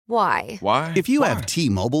Why? Why? If you have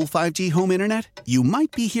T-Mobile 5G home internet, you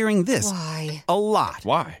might be hearing this Why? a lot.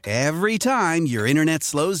 Why? Every time your internet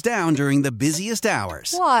slows down during the busiest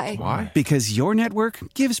hours. Why? Why? Because your network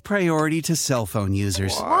gives priority to cell phone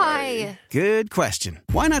users. Why? Good question.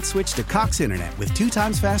 Why not switch to Cox Internet with 2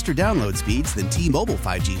 times faster download speeds than T-Mobile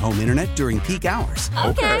 5G home internet during peak hours?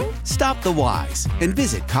 Okay. Stop the whys and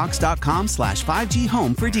visit cox.com/5G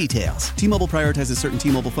home for details. T-Mobile prioritizes certain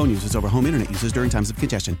T-Mobile phone users over home internet users during times of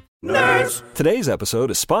congestion. Nerds! Today's episode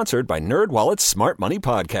is sponsored by NerdWallet's Smart Money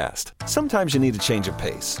Podcast. Sometimes you need a change of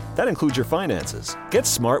pace. That includes your finances. Get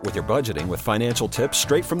smart with your budgeting with financial tips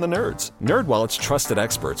straight from the nerds. NerdWallet's trusted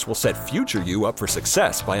experts will set future you up for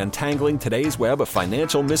success by untangling today's web of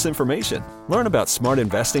financial misinformation. Learn about smart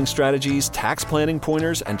investing strategies, tax planning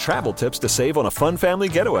pointers, and travel tips to save on a fun family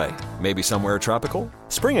getaway. Maybe somewhere tropical?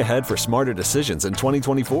 Spring ahead for smarter decisions in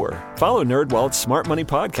 2024. Follow NerdWallet's Smart Money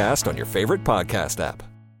Podcast on your favorite podcast app.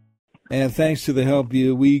 And thanks to the help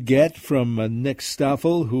we get from Nick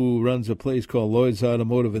Stoffell, who runs a place called Lloyd's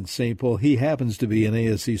Automotive in St. Paul. He happens to be an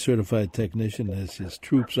ASC certified technician, as his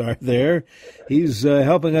troops are there. He's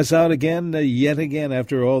helping us out again, yet again,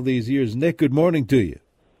 after all these years. Nick, good morning to you.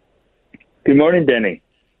 Good morning, Denny.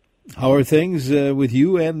 How are things with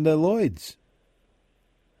you and Lloyd's?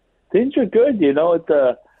 Things are good. You know,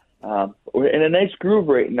 we're in a nice groove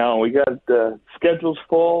right now. We got the schedules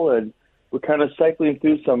full, and we're kind of cycling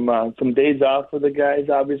through some days off for the guys.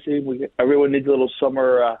 Obviously, everyone needs a little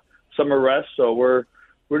summer rest, so we're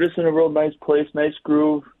just in a real nice place, nice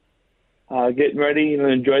groove, getting ready and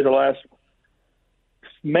enjoy the last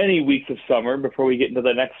many weeks of summer before we get into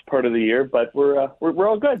the next part of the year. But we're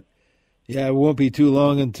all good. Yeah, it won't be too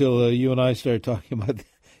long until you and I start talking about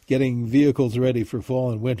getting vehicles ready for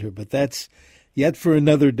fall and winter, but that's yet for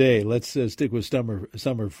another day. Let's stick with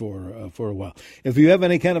summer for a while. If you have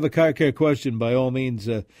any kind of a car care question, by all means,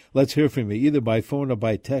 let's hear from you, either by phone or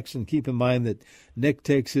by text. And keep in mind that Nick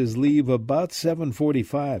takes his leave about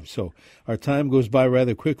 7:45, so our time goes by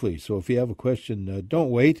rather quickly. So if you have a question,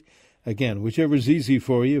 don't wait. Again, whichever is easy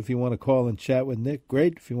for you. If you want to call and chat with Nick,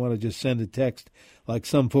 great. If you want to just send a text like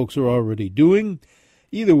some folks are already doing,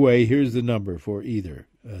 either way, here's the number for either.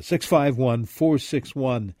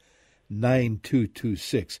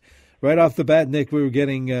 651-461-9226. Right off the bat, Nick, we were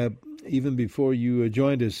getting, even before you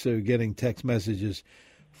joined us, getting text messages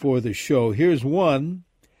for the show. Here's one.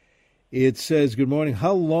 It says, good morning.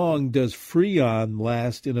 How long does Freon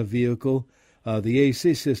last in a vehicle, the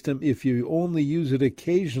AC system, if you only use it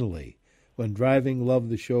occasionally when driving? Love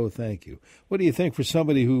the show. Thank you. What do you think for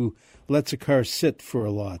somebody who lets a car sit for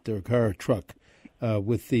a lot, or a car or truck,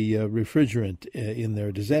 with the refrigerant in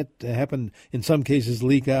there? Does that happen, in some cases,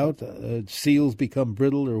 leak out, seals become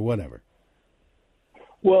brittle or whatever?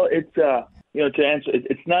 Well, it's, to answer,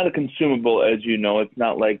 it's not a consumable, as you know. It's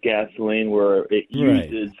not like gasoline where it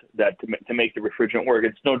uses that to make the refrigerant work.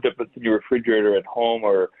 It's no different than your refrigerator at home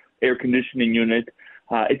or air conditioning unit.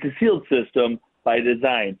 It's a sealed system by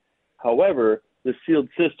design. However, the sealed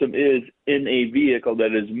system is in a vehicle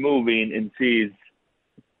that is moving and sees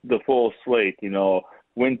the full slate,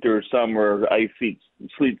 winter, summer, ice,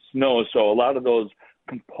 sleet, snow. So a lot of those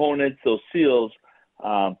components, those seals,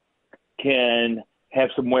 can have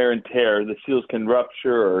some wear and tear. The seals can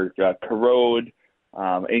rupture or corrode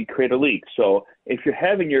and create a leak. So if you're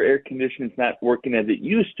having your air conditioning not working as it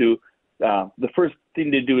used to, the first thing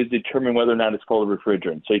to do is determine whether or not it's full of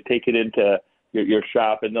refrigerant. So you take it into your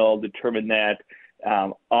shop, and they'll determine that.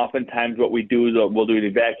 Oftentimes what we do is we'll do an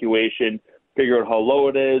evacuation, figure out how low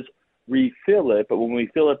it is, refill it, but when we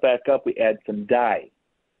fill it back up, we add some dye.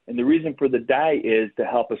 And the reason for the dye is to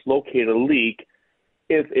help us locate a leak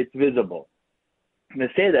if it's visible. And I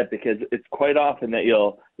say that because it's quite often that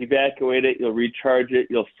you'll evacuate it, you'll recharge it,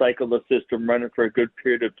 you'll cycle the system, run it for a good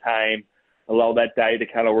period of time, allow that dye to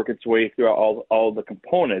kind of work its way through all the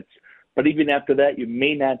components. But even after that, you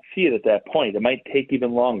may not see it at that point. It might take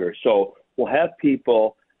even longer. So we'll have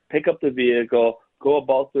people pick up the vehicle, go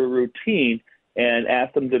about their routine, and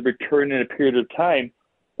ask them to return in a period of time.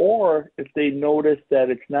 Or if they notice that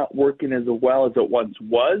it's not working as well as it once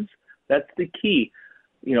was, that's the key.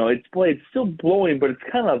 It's still blowing, but it's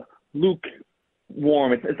kind of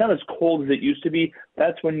lukewarm. It's not as cold as it used to be.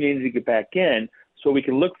 That's when you need to get back in so we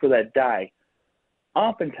can look for that dye.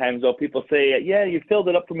 Oftentimes, though, people say, yeah, you filled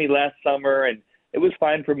it up for me last summer, and it was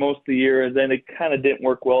fine for most of the year, and then it kind of didn't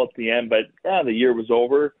work well at the end, but the year was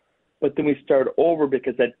over. But then we start over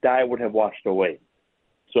because that dye would have washed away.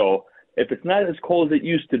 So if it's not as cold as it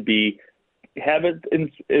used to be, have it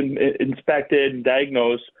inspected and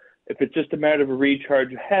diagnosed. If it's just a matter of a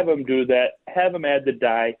recharge, have them do that. Have them add the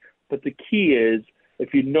dye. But the key is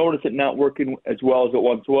if you notice it not working as well as it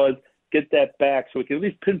once was, get that back so we can at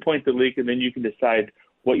least pinpoint the leak, and then you can decide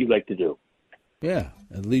what you'd like to do. Yeah,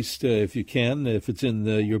 at least if you can, if it's in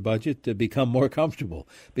your budget, to become more comfortable.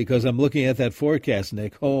 Because I'm looking at that forecast,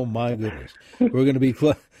 Nick. Oh my goodness, you're going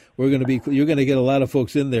to get a lot of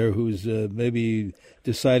folks in there who's maybe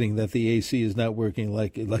deciding that the AC is not working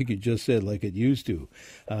like you just said, like it used to.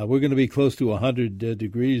 We're going to be close to 100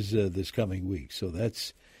 degrees this coming week, so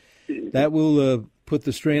that will put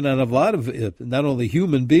the strain on a lot of not only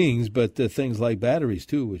human beings, but things like batteries,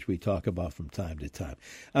 too, which we talk about from time to time.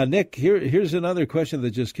 Nick, here's another question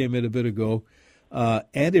that just came in a bit ago.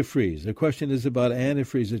 Antifreeze. The question is about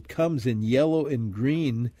antifreeze. It comes in yellow and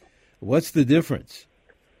green. What's the difference?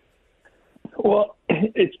 Well,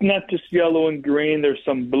 it's not just yellow and green. There's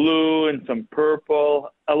some blue and some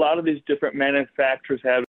purple. A lot of these different manufacturers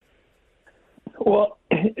have. Well,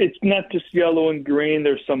 it's not just yellow and green.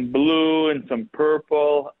 There's some blue and some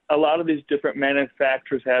purple. A lot of these different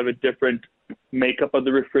manufacturers have a different makeup of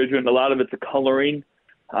the refrigerant. A lot of it's a coloring.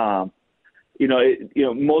 Most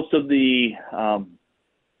of the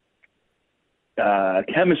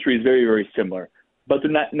chemistry is very, very similar, but they're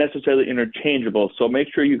not necessarily interchangeable. So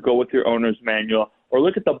make sure you go with your owner's manual or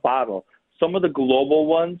look at the bottle. Some of the global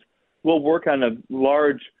ones will work on a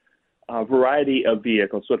large variety of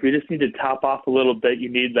vehicles. So if you just need to top off a little bit, you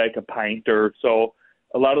need like a pint or so.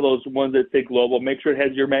 A lot of those ones that say global, make sure it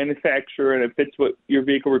has your manufacturer and it fits what your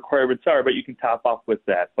vehicle requirements are, but you can top off with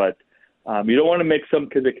that. But you don't want to mix them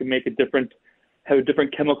because it can make have a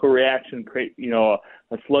different chemical reaction, create a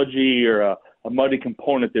sludgy or a muddy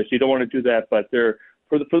component there. So you don't want to do that. But they're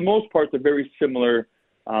for the most part they're very similar,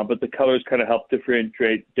 but the colors kind of help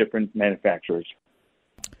differentiate different manufacturers.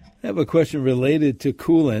 I have a question related to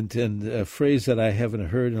coolant and a phrase that I haven't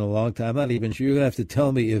heard in a long time. I'm not even sure. You're going to have to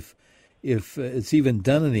tell me if it's even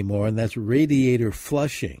done anymore, and that's radiator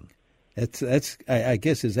flushing. I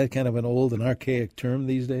guess, is that kind of an old and archaic term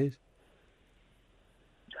these days?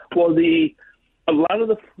 Well, a lot of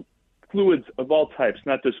the fluids of all types,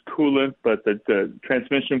 not just coolant, but the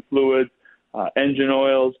transmission fluids, engine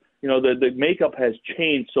oils, the makeup has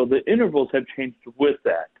changed, so the intervals have changed with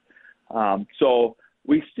that. So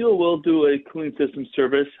we still will do a cooling system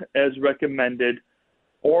service as recommended,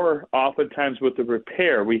 or oftentimes with a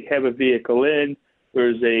repair. We have a vehicle in,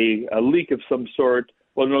 there's a leak of some sort.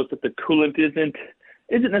 We'll notice that the coolant isn't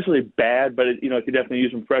necessarily bad, but it could definitely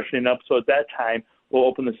use some freshening up. So at that time, we'll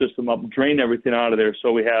open the system up, drain everything out of there,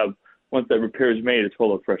 so we have, once that repair is made, it's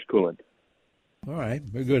full of fresh coolant. All right,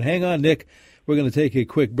 very good. Hang on, Nick. We're going to take a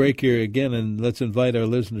quick break here again, and let's invite our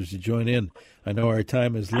listeners to join in. I know our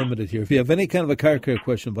time is limited here. If you have any kind of a car care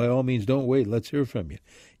question, by all means, don't wait. Let's hear from you,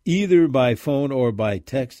 either by phone or by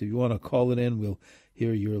text. If you want to call it in, we'll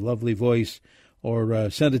hear your lovely voice,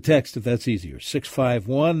 or send a text if that's easier,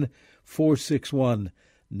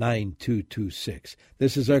 651-461-9226.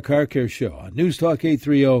 This is our Car Care Show on News Talk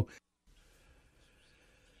 830.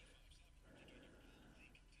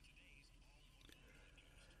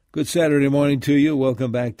 Good Saturday morning to you.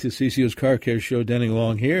 Welcome back to CCO's Car Care Show. Denning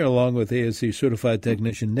Long here, along with ASC certified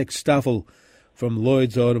technician Nick Stoffell from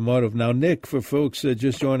Lloyd's Automotive. Now, Nick, for folks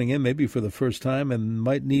just joining in, maybe for the first time, and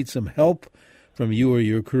might need some help from you or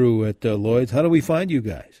your crew at Lloyd's, how do we find you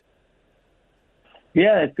guys?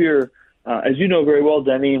 Yeah, if you're, as you know very well,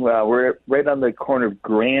 Denny, we're right on the corner of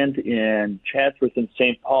Grand and Chatsworth and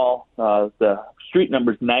St. Paul. The street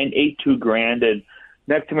number is 982 Grand, and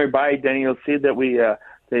next time you're by, Denny, you'll see that we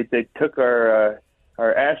they took our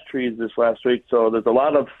ash trees this last week, so there's a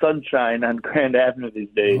lot of sunshine on Grand Avenue these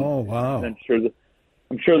days. Oh, wow! And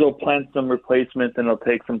I'm sure they'll plant some replacements, and it'll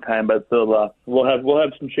take some time, but we'll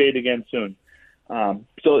have some shade again soon.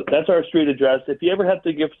 So that's our street address. If you ever have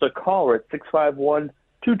to give us a call, we're at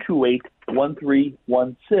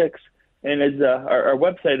 651-228-1316, and our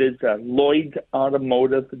website is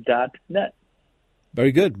lloydautomotive.net.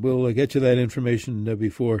 Very good. We'll get you that information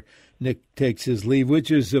before Nick takes his leave, which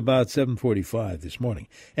is about 7:45 this morning.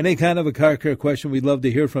 Any kind of a car care question, we'd love to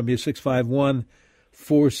hear from you,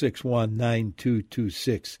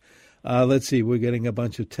 651-461-9226. Let's see, we're getting a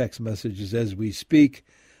bunch of text messages as we speak.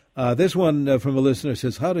 This one from a listener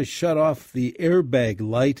says, how to shut off the airbag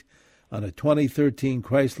light on a 2013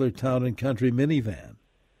 Chrysler Town & Country minivan.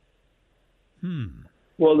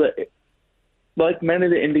 Well, like many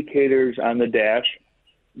of the indicators on the dash,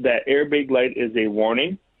 that airbag light is a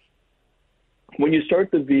warning. When you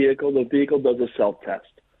start the vehicle does a self-test.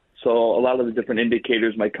 So a lot of the different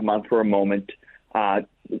indicators might come on for a moment,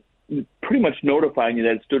 pretty much notifying you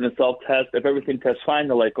that it's doing a self-test. If everything tests fine,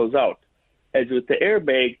 the light goes out. As with the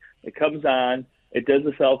airbag, it comes on, it does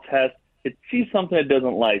the self-test, it sees something it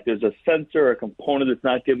doesn't like. There's a sensor or a component that's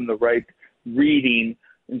not giving the right reading,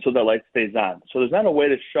 and so that light stays on. So there's not a way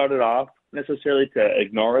to shut it off necessarily to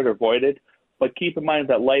ignore it or avoid it, but keep in mind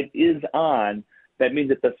that light is on. That means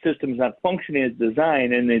that the system is not functioning as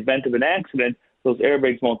designed. In the event of an accident, those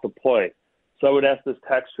airbags won't deploy. So I would ask this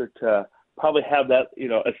texter to probably have that,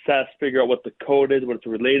 assess, figure out what the code is, what it's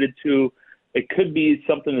related to. It could be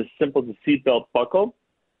something as simple as a seatbelt buckle.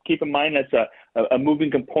 Keep in mind that's a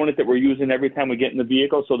moving component that we're using every time we get in the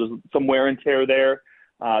vehicle, so there's some wear and tear there.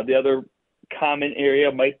 The other common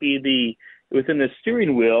area might be within the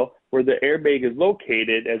steering wheel where the airbag is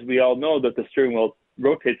located. As we all know that the steering wheel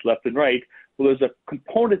rotates left and right. Well, there's a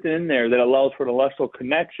component in there that allows for an electrical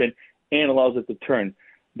connection and allows it to turn.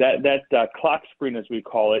 That clock spring, as we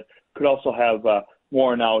call it, could also have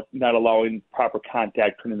worn out, not allowing proper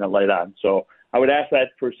contact, turning the light on. So I would ask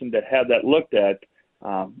that person to have that looked at.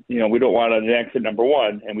 We don't want an accident, number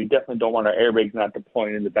one, and we definitely don't want our airbags not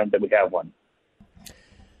deploying in the event that we have one.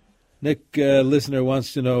 Nick, listener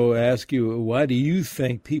wants to ask you, why do you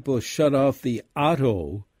think people shut off the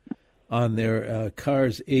auto on their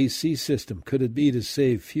car's AC system? Could it be to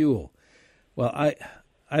save fuel? Well, I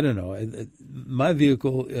don't know. My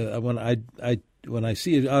vehicle, when I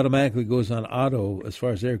see it automatically goes on auto as far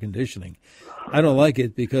as air conditioning, I don't like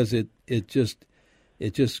it because it just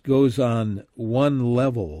goes on one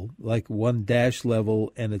level, like one dash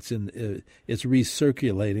level, and it's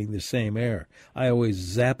recirculating the same air. I always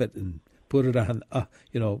zap it and put it on,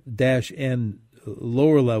 dash and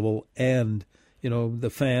lower level and, the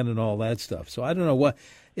fan and all that stuff. So I don't know what.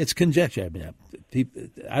 It's conjecture. I mean,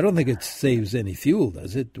 I don't think it saves any fuel,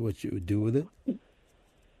 does it? What you would do with it?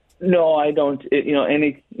 No, I don't.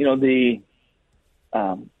 If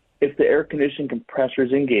the air conditioning compressor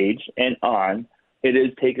is engaged and on, it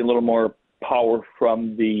is taking a little more power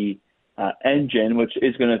from the engine, which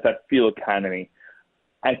is going to affect fuel economy.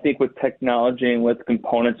 I think with technology and with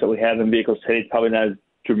components that we have in vehicles today, it's probably not as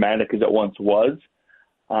dramatic as it once was.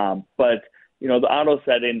 But the auto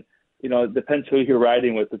setting, it depends who you're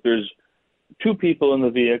riding with. If there's two people in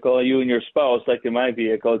the vehicle, you and your spouse, like in my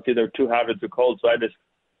vehicle, it's either too hot or too cold. So I just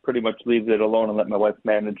pretty much leave it alone and let my wife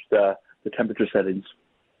manage the temperature settings.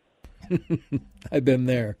 I've been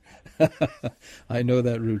there. I know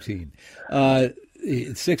that routine.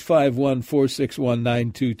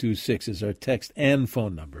 651-461-9226 is our text and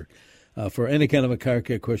phone number for any kind of a car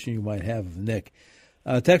care question you might have of Nick.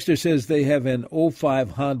 Texter says they have an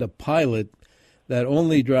 05 Honda Pilot that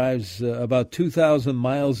only drives about 2,000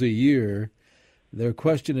 miles a year. Their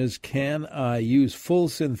question is, can I use full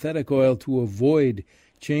synthetic oil to avoid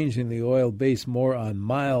changing the oil based more on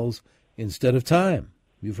miles instead of time?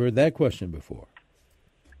 You've heard that question before.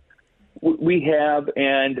 We have,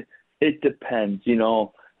 and it depends.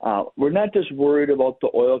 We're not just worried about the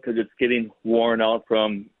oil because it's getting worn out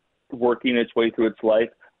from working its way through its life.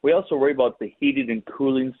 We also worry about the heating and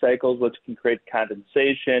cooling cycles, which can create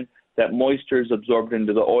condensation. That moisture is absorbed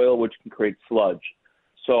into the oil, which can create sludge.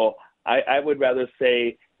 So I would rather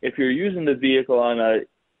say if you're using the vehicle on a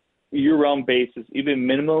year-round basis, even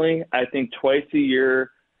minimally, I think twice a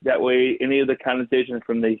year. That way, any of the condensation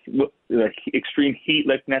from the extreme heat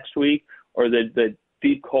like next week or the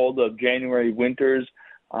deep cold of January winters,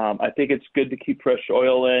 I think it's good to keep fresh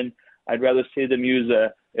oil in. I'd rather see them use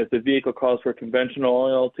if the vehicle calls for conventional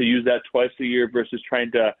oil, to use that twice a year versus trying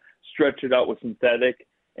to stretch it out with synthetic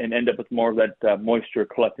and end up with more of that moisture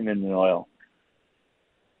collecting in the oil.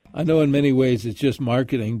 I know in many ways it's just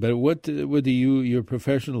marketing, but what do your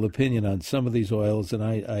professional opinion on some of these oils? And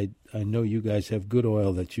I know you guys have good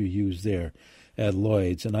oil that you use there at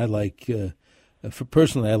Lloyd's, and I like,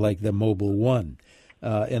 personally, I like the Mobile One.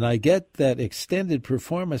 And I get that extended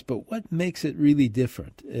performance, but what makes it really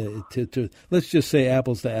different? To let's just say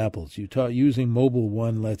apples to apples. You talk using Mobile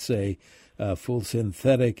One, let's say, full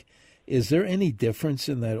synthetic. Is there any difference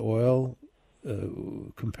in that oil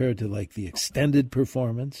compared to like the extended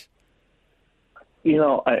performance? As you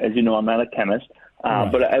know, I'm not a chemist,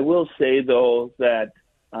 right. But I will say though that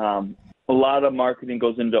a lot of marketing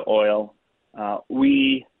goes into oil.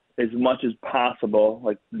 We, as much as possible,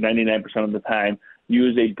 like 99% of the time,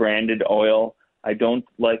 use a branded oil. I don't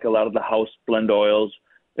like a lot of the house blend oils.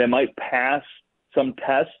 They might pass some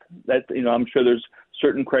tests. That I'm sure there's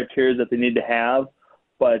certain criteria that they need to have.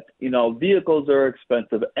 But, vehicles are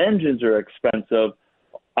expensive. Engines are expensive.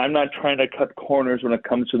 I'm not trying to cut corners when it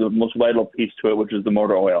comes to the most vital piece to it, which is the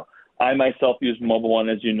motor oil. I myself use Mobile One,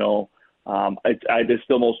 as you know. I just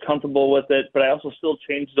feel most comfortable with it, but I also still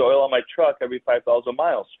change the oil on my truck every 5,000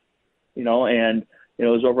 miles.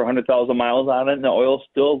 There's over 100,000 miles on it, and the oil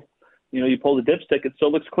still, you pull the dipstick, it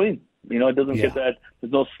still looks clean. It doesn't get that.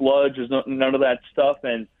 There's no sludge. There's none of that stuff.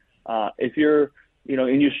 And if you're,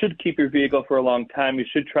 and you should keep your vehicle for a long time. You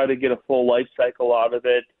should try to get a full life cycle out of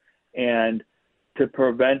it, and to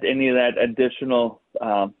prevent any of that additional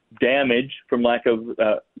damage from lack of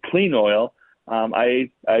clean oil.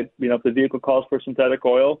 If the vehicle calls for synthetic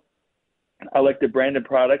oil, I like the branded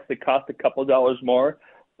products. They cost a couple dollars more,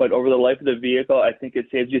 but over the life of the vehicle, I think it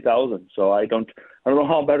saves you thousands. So I don't know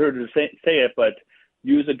how better to say it, but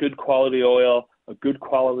use a good quality oil, a good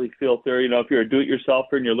quality filter. If you're a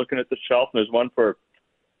do-it-yourselfer and you're looking at the shelf and there's one for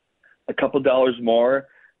a couple dollars more,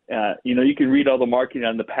 you can read all the marketing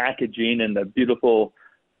on the packaging and the beautiful,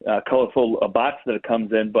 colorful box that it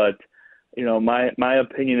comes in. But, my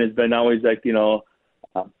opinion has been always like,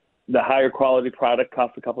 the higher quality product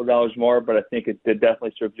costs a couple of dollars more, but I think it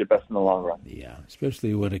definitely serves you best in the long run. Yeah,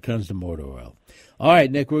 especially when it comes to motor oil. All right,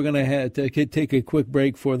 Nick, we're going to take a quick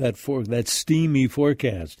break for that steamy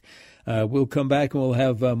forecast. We'll come back and we'll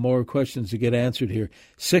have more questions to get answered here.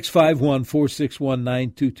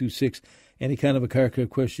 651-461-9226. Any kind of a car care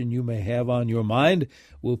question you may have on your mind,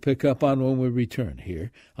 we'll pick up on when we return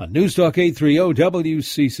here on News Talk 830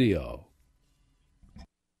 WCCO.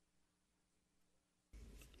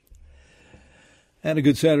 And a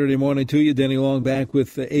good Saturday morning to you. Denny Long back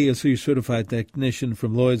with the ASE certified technician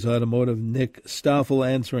from Lloyd's Automotive, Nick Stoffell,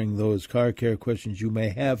 answering those car care questions you may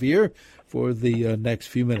have here for the next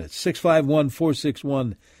few minutes.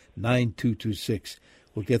 651-461-9226.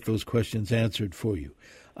 We'll get those questions answered for you.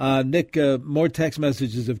 Nick, more text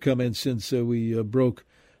messages have come in since we broke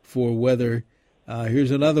for weather.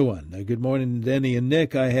 Here's another one. Good morning, Denny and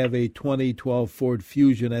Nick. I have a 2012 Ford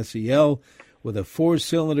Fusion SEL with a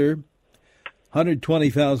four-cylinder,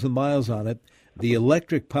 120,000 miles on it. The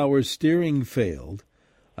electric power steering failed.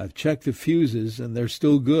 I've checked the fuses, and they're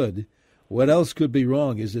still good. What else could be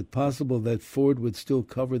wrong? Is it possible that Ford would still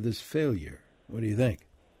cover this failure? What do you think?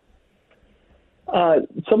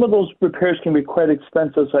 Some of those repairs can be quite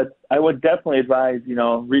expensive, so I would definitely advise,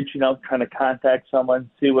 reaching out, trying to contact someone,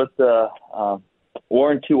 see what the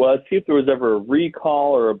warranty was, see if there was ever a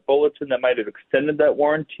recall or a bulletin that might have extended that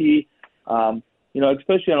warranty.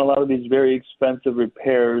 Especially on a lot of these very expensive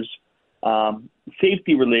repairs,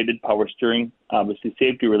 safety-related power steering, obviously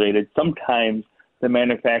safety-related, sometimes the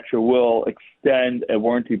manufacturer will extend a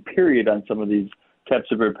warranty period on some of these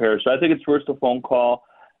types of repairs. So I think it's worth a phone call.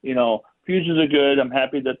 Fusions are good. I'm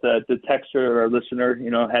happy that the texter or listener,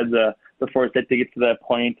 has the foresight to get to that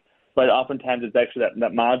point. But oftentimes it's actually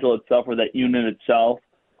that module itself or that unit itself.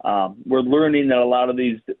 We're learning that a lot of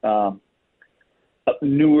these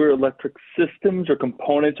newer electric systems or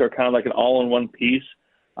components are kind of like an all-in-one piece.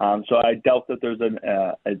 So I doubt that there's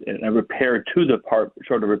a repair to the part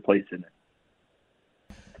short of replacing it.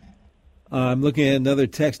 I'm looking at another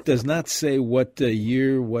text. Does not say what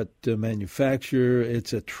year, what manufacturer.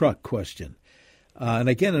 It's a truck question. And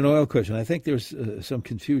again, an oil question. I think there's some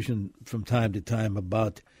confusion from time to time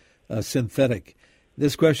about synthetic.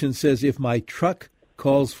 This question says, if my truck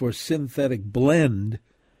calls for synthetic blend,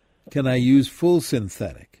 can I use full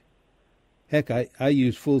synthetic? Heck, I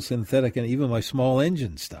use full synthetic and even my small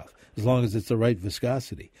engine stuff, as long as it's the right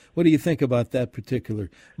viscosity. What do you think about that particular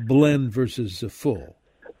blend versus full?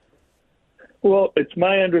 Well, it's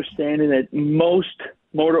my understanding that most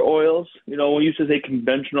motor oils, when we used to say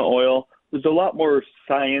conventional oil, there's a lot more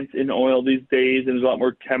science in oil these days, and there's a lot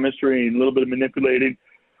more chemistry and a little bit of manipulating.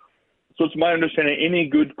 So it's my understanding any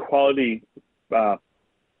good quality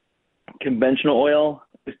conventional oil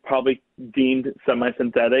is probably deemed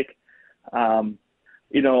semi-synthetic.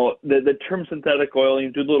 The term synthetic oil,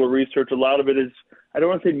 you do a little research, a lot of it is, I don't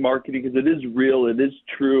want to say marketing because it is real, it is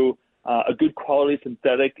true. A good quality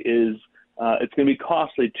synthetic is, it's going to be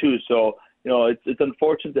costly too. So, it's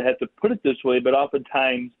unfortunate to have to put it this way, but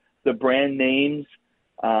oftentimes the brand names,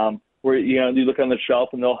 where, you look on the shelf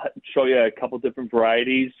and they'll show you a couple different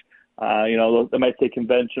varieties. They might say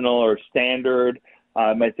conventional or standard.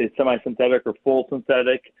 It might say semi-synthetic or full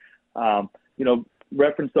synthetic.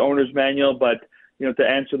 Reference the owner's manual, but, to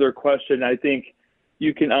answer their question, I think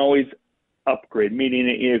you can always upgrade, meaning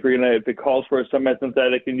if it calls for a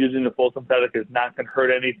semi-synthetic and using the full synthetic is not going to hurt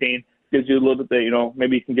anything, gives you a little bit,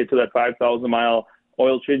 maybe you can get to that 5,000-mile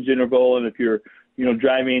oil change interval, and if you're,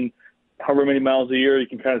 driving however many miles a year, you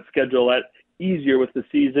can kind of schedule that easier with the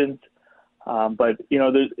seasons. But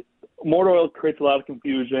motor oil creates a lot of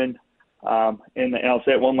confusion. And I'll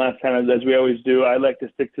say it one last time, as we always do, I like to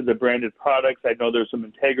stick to the branded products. I know there's some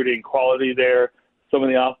integrity and quality there. Some of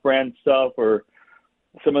the off-brand stuff or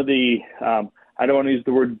some of the, I don't want to use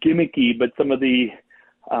the word gimmicky, but some of the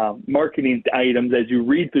marketing items, as you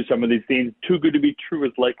read through some of these things, too good to be true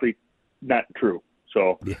is likely not true.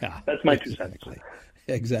 So yeah, that's my 2 cents.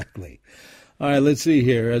 Exactly. All right, let's see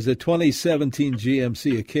here. As a 2017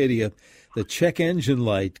 GMC Acadia, the check engine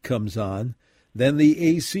light comes on, then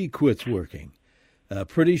the AC quits working.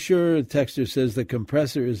 Pretty sure, the texter says, the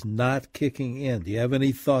compressor is not kicking in. Do you have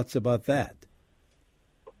any thoughts about that?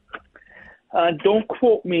 Don't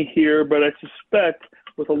quote me here, but I suspect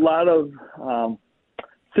with a lot of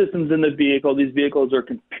systems in the vehicle, these vehicles are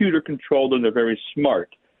computer controlled and they're very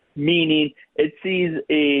smart, meaning it sees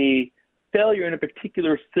a failure in a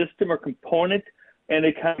particular system or component and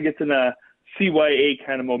it kind of gets in a CYA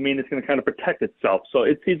kind of mode, meaning it's going to kind of protect itself. So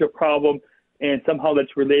it sees a problem and somehow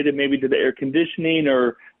that's related maybe to the air conditioning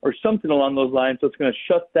or something along those lines. So it's going to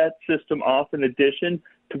shut that system off in addition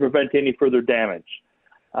to prevent any further damage.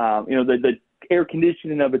 The air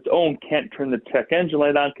conditioning of its own can't turn the check engine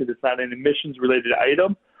light on because it's not an emissions-related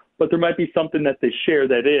item, but there might be something that they share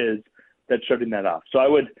that's shutting that off. So I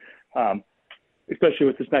would, especially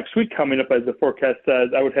with this next week coming up, as the forecast says,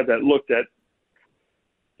 I would have that looked at,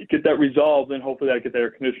 get that resolved, and hopefully I get the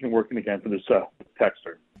air conditioning working again for this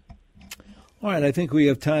texter. All right, I think we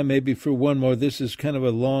have time maybe for one more. This is kind of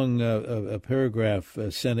a long a paragraph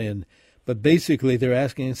sent in, but basically they're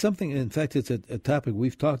asking something. In fact, it's a topic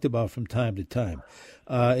we've talked about from time to time.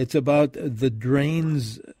 It's about the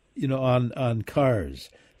drains, on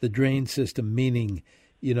cars, the drain system, meaning,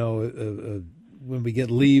 when we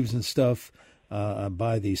get leaves and stuff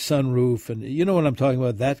by the sunroof, and you know what I'm talking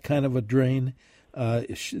about, that kind of a drain.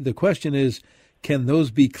 The question is, can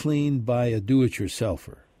those be cleaned by a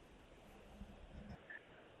do-it-yourselfer?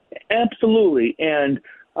 Absolutely. And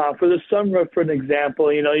for the sunroof, for an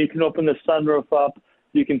example, you can open the sunroof up.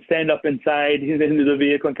 You can stand up inside into the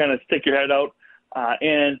vehicle and kind of stick your head out.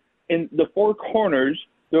 And in the four corners,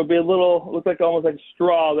 there'll be a little, looks like almost like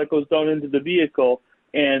straw that goes down into the vehicle.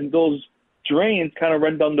 And those drains kind of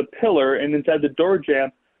run down the pillar, and inside the door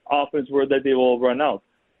jamb often is where that they will run out.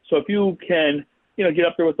 So if you can, get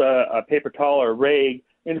up there with a paper towel or a rag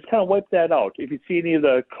and just kind of wipe that out. If you see any of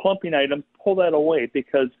the clumping items, pull that away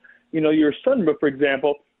because, your sunroof, for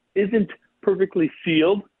example, isn't perfectly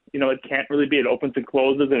sealed. It can't really be. It opens and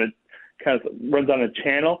closes and it kind of runs on a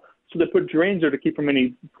channel. So they put drains there to keep from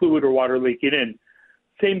any fluid or water leaking in.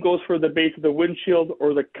 Same goes for the base of the windshield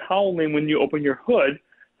or the cowling when you open your hood.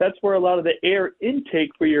 That's where a lot of the air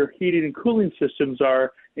intake for your heating and cooling systems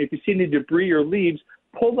are. And if you see any debris or leaves,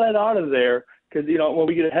 pull that out of there because, when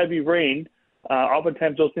we get a heavy rain,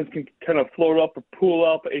 oftentimes those things can kind of float up or pool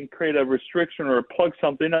up and create a restriction or plug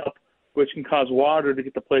something up, which can cause water to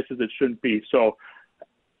get to places it shouldn't be. So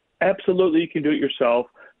absolutely you can do it yourself.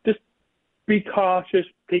 Just be cautious,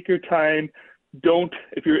 take your time. Don't,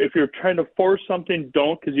 if you're trying to force something,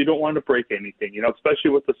 don't, because you don't want to break anything,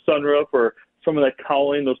 especially with the sunroof or some of that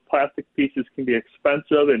cowling. Those plastic pieces can be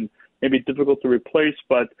expensive and maybe difficult to replace.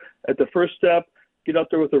 But at the first step, get out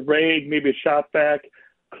there with a rag, maybe a shop vac,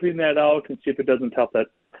 clean that out and see if it doesn't help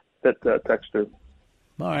that texture.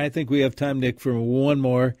 All right, I think we have time, Nick, for one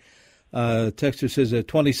more. Texter says a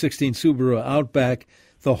 2016 Subaru Outback,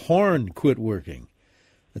 the horn quit working.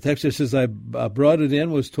 The texter says I brought it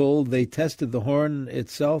in, was told they tested the horn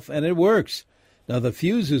itself, and it works. Now the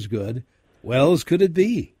fuse is good. What else could it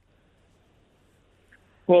be?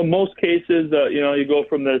 Well, in most cases, you go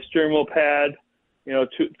from the steering wheel pad,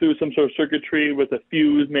 through some sort of circuitry with a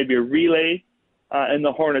fuse, maybe a relay, and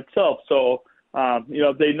the horn itself. So,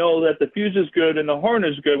 if they know that the fuse is good and the horn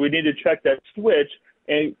is good, we need to check that switch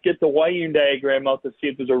and get the wiring diagram out to see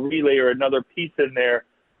if there's a relay or another piece in there,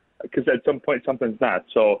 because at some point something's not.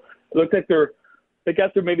 So it looks like they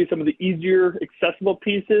got through maybe some of the easier accessible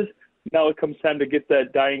pieces. Now it comes time to get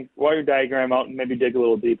that wire diagram out and maybe dig a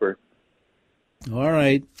little deeper. All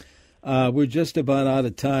right. We're just about out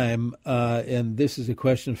of time, and this is a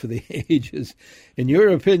question for the ages. In your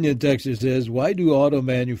opinion, Texas says, why do auto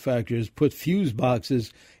manufacturers put fuse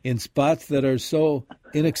boxes in spots that are so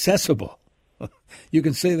inaccessible? You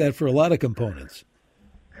can say that for a lot of components.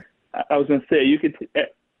 I was going to say, you could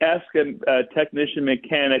ask a technician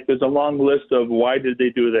mechanic. There's a long list of why did they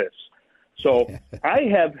do this. So I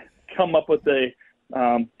have come up with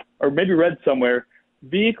or maybe read somewhere,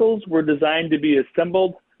 vehicles were designed to be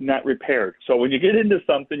assembled, not repaired. So when you get into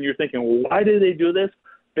something, you're thinking, well, why did they do this?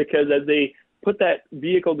 Because as they put that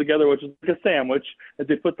vehicle together, which is like a sandwich, as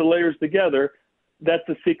they put the layers together, that's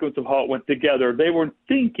the sequence of how it went together. They weren't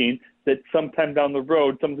thinking that sometime down the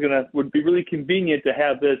road, would be really convenient to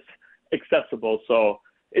have this accessible. So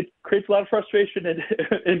it creates a lot of frustration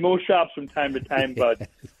in most shops from time to time, but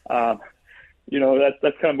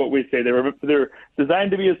that's kind of what we say. They're designed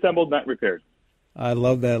to be assembled, not repaired. I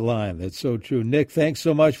love that line. That's so true. Nick, thanks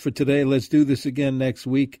so much for today. Let's do this again next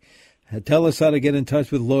week. Tell us how to get in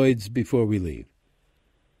touch with Lloyd's before we leave.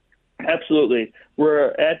 Absolutely. We're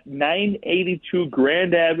at 982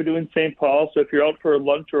 Grand Avenue in St. Paul, so if you're out for a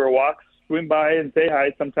lunch or a walk, swing by and say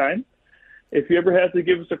hi sometime. If you ever have to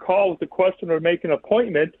give us a call with a question or make an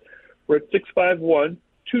appointment, we're at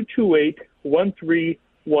 651-228-1316.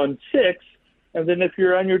 And then if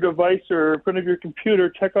you're on your device or in front of your computer,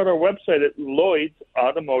 check out our website at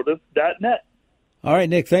lloydsautomotive.net. All right,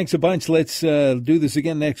 Nick, thanks a bunch. Let's do this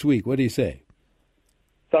again next week. What do you say?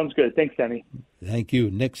 Sounds good. Thanks, Danny. Thank you.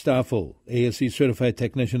 Nick Stoffell, ASE Certified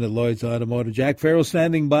Technician at Lloyd's Automotive. Jack Farrell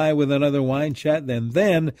standing by with another wine chat.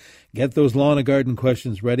 Then get those lawn and garden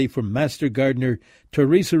questions ready for Master Gardener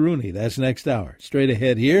Teresa Rooney. That's next hour. Straight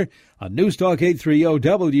ahead here on News Talk 830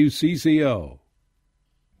 WCCO.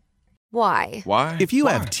 Why? If you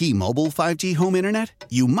have T-Mobile 5G home internet,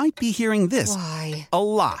 you might be hearing this Why? a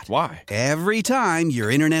lot. Why? Every time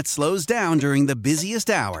your internet slows down during the busiest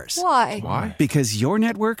hours. Why? Because your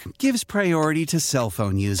network gives priority to cell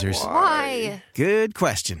phone users. Why? Good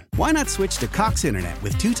question. Why not switch to Cox Internet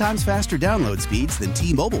with 2 times faster download speeds than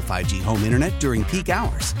T-Mobile 5G home internet during peak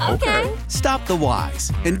hours? Okay. Stop the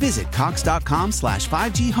whys and visit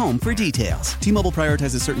cox.com/5G home for details. T-Mobile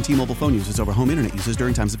prioritizes certain T-Mobile phone users over home internet users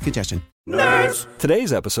during times of congestion. Nerds!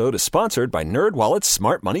 Today's episode is sponsored by NerdWallet's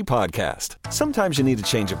Smart Money Podcast. Sometimes you need a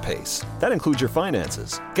change of pace. That includes your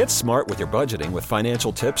finances. Get smart with your budgeting with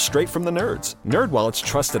financial tips straight from the nerds. NerdWallet's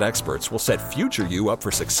trusted experts will set future you up for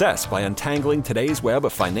success by untangling today's web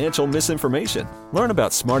of financial misinformation. Learn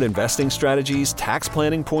about smart investing strategies, tax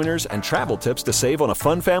planning pointers, and travel tips to save on a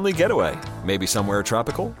fun family getaway. Maybe somewhere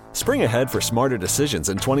tropical? Spring ahead for smarter decisions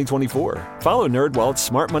in 2024. Follow NerdWallet's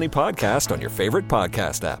Smart Money Podcast on your favorite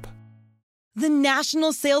podcast app. The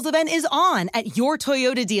national sales event is on at your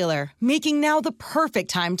Toyota dealer, making now the perfect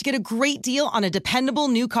time to get a great deal on a dependable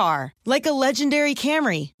new car. Like a legendary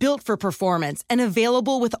Camry, built for performance and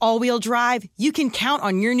available with all-wheel drive, you can count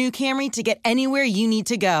on your new Camry to get anywhere you need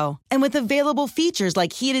to go. And with available features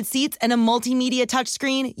like heated seats and a multimedia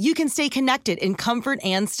touchscreen, you can stay connected in comfort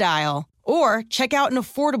and style. Or check out an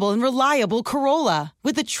affordable and reliable Corolla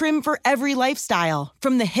with a trim for every lifestyle.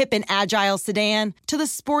 From the hip and agile sedan to the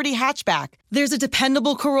sporty hatchback, there's a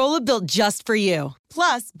dependable Corolla built just for you.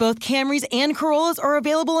 Plus, both Camrys and Corollas are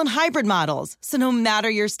available in hybrid models. So no matter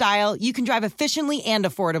your style, you can drive efficiently and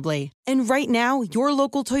affordably. And right now, your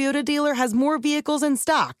local Toyota dealer has more vehicles in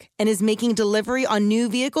stock and is making delivery on new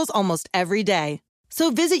vehicles almost every day.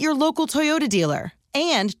 So visit your local Toyota dealer.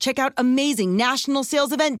 And check out amazing national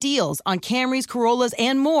sales event deals on Camrys, Corollas,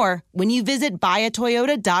 and more when you visit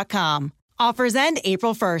buyatoyota.com. Offers end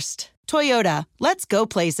April 1st. Toyota, let's go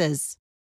places.